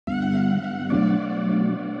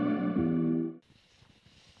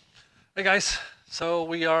Hey guys, so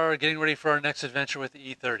we are getting ready for our next adventure with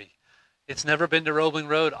the E30. It's never been to Roebling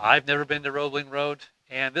Road. I've never been to Roebling Road,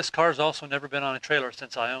 and this car's also never been on a trailer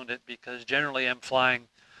since I owned it because generally I'm flying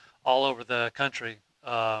all over the country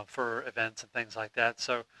for events and things like that.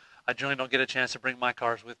 So I generally don't get a chance to bring my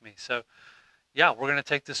cars with me. So yeah, we're going to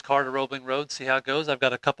take this car to Roebling Road, see how it goes. I've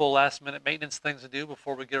got a couple last minute maintenance things to do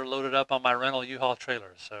before we get her loaded up on my rental U-Haul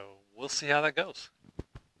trailer. So we'll see how that goes.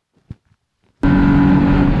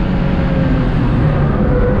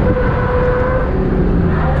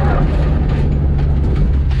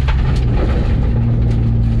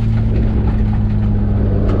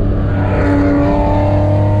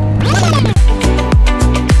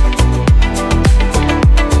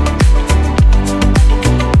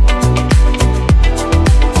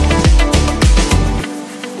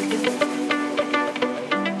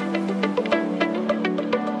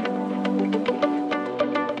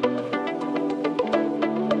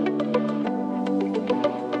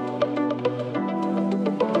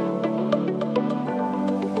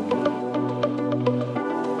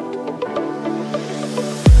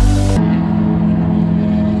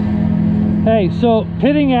 Hey, so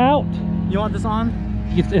pitting out. You want this on?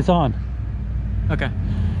 It's on. Okay.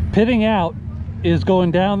 Pitting out is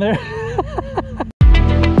going down there.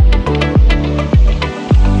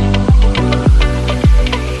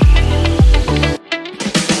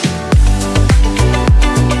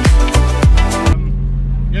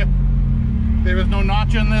 Yeah. There is no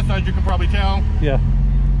notch in this, as you can probably tell. Yeah.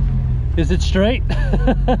 Is it straight?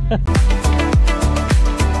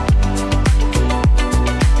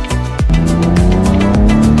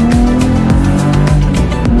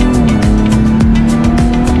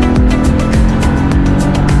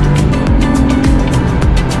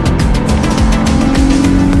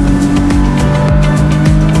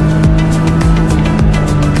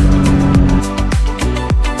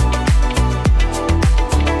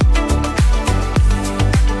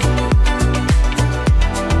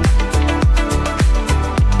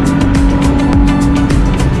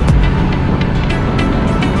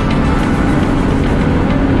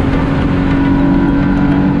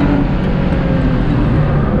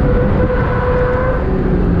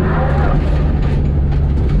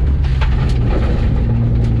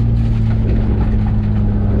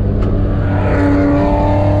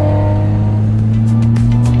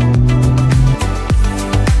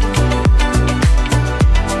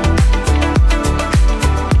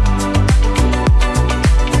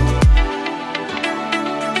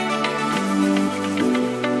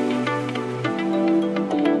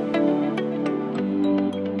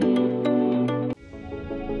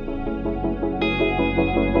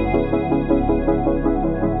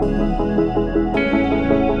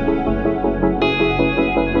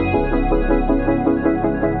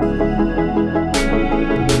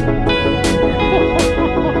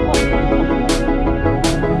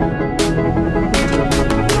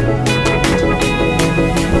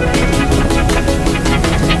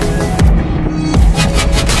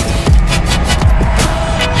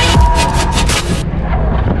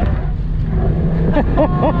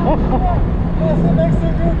 This makes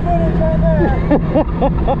some good footage right there.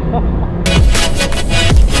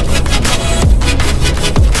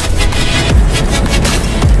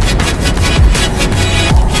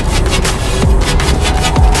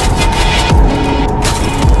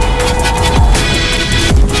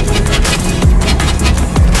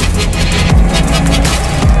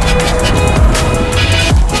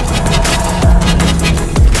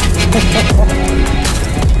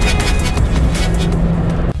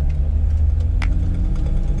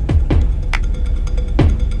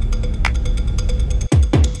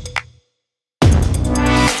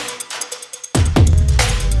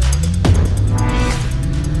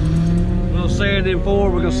 Sand in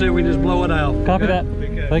forward, we're gonna see if we just blow it out. Copy that.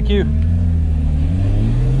 Okay. Thank you.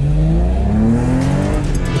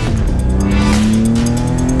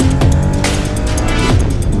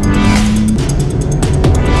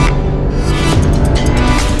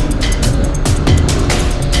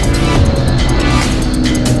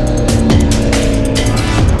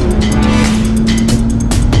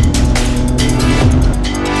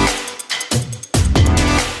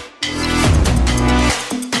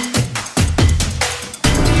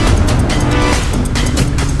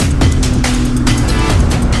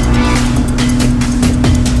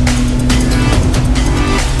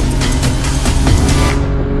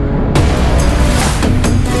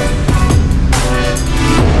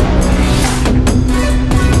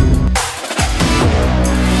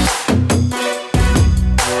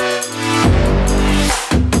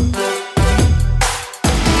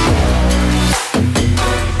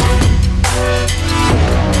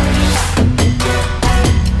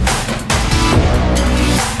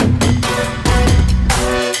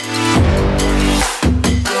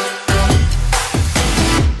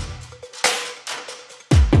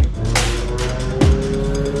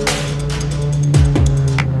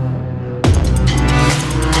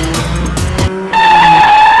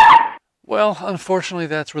 unfortunately,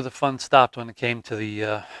 that's where the fun stopped when it came to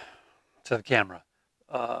the camera.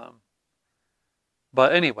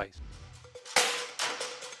 But anyways.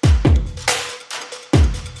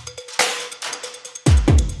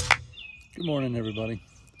 Good morning, everybody.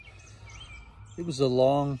 It was a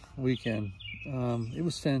long weekend. It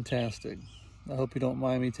was fantastic. I hope you don't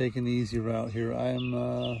mind me taking the easy route here. I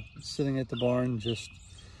am sitting at the barn, just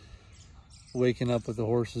waking up with the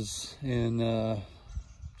horses, and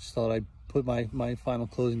just thought I'd put my final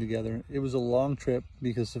closing together. It was a long trip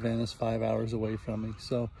because Savannah's 5 hours away from me.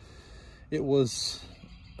 So it was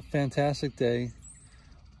a fantastic day.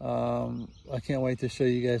 I can't wait to show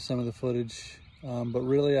you guys some of the footage. But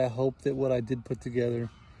really, I hope that what I did put together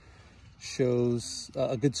shows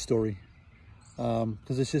a good story,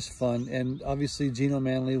 because it's just fun. And obviously, Gino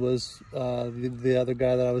Manley was the other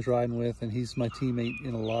guy that I was riding with, and he's my teammate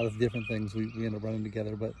in a lot of different things. We end up running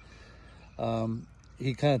together, but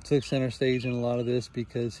he kind of took center stage in a lot of this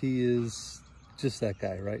because he is just that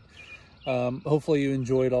guy, right? Hopefully, you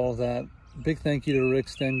enjoyed all of that. Big thank you to Rick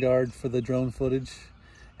Stengard for the drone footage,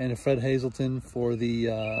 and to Fred Hazelton for the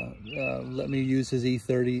let me use his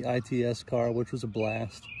E30 ITS car, which was a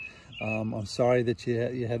blast. I'm sorry that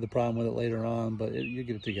you had the problem with it later on, but you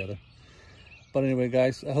get it together. But anyway,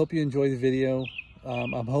 guys, I hope you enjoy the video.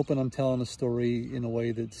 I'm hoping I'm telling a story in a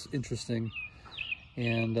way that's interesting.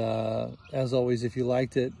 And as always, if you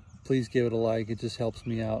liked it, please give it a like. It just helps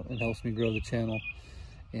me out and helps me grow the channel.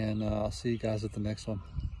 And I'll see you guys at the next one.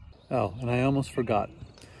 Oh, and I almost forgot.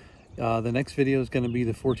 The next video is going to be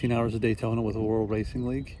the 14 Hours of Daytona with the World Racing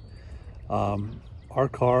League. Our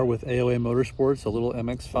car with AOA Motorsports, a little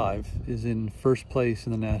MX-5, is in first place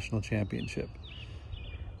in the national championship.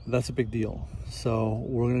 That's a big deal. So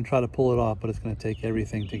we're going to try to pull it off, but it's going to take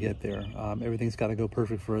everything to get there. Everything's got to go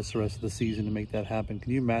perfect for us the rest of the season to make that happen.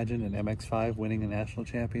 Can you imagine an MX-5 winning a national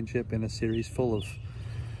championship in a series full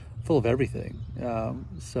of everything?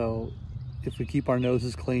 So if we keep our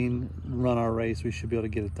noses clean, run our race, we should be able to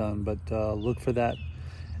get it done. But look for that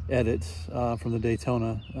edit from the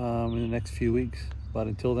Daytona in the next few weeks. But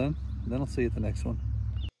until then I'll see you at the next one.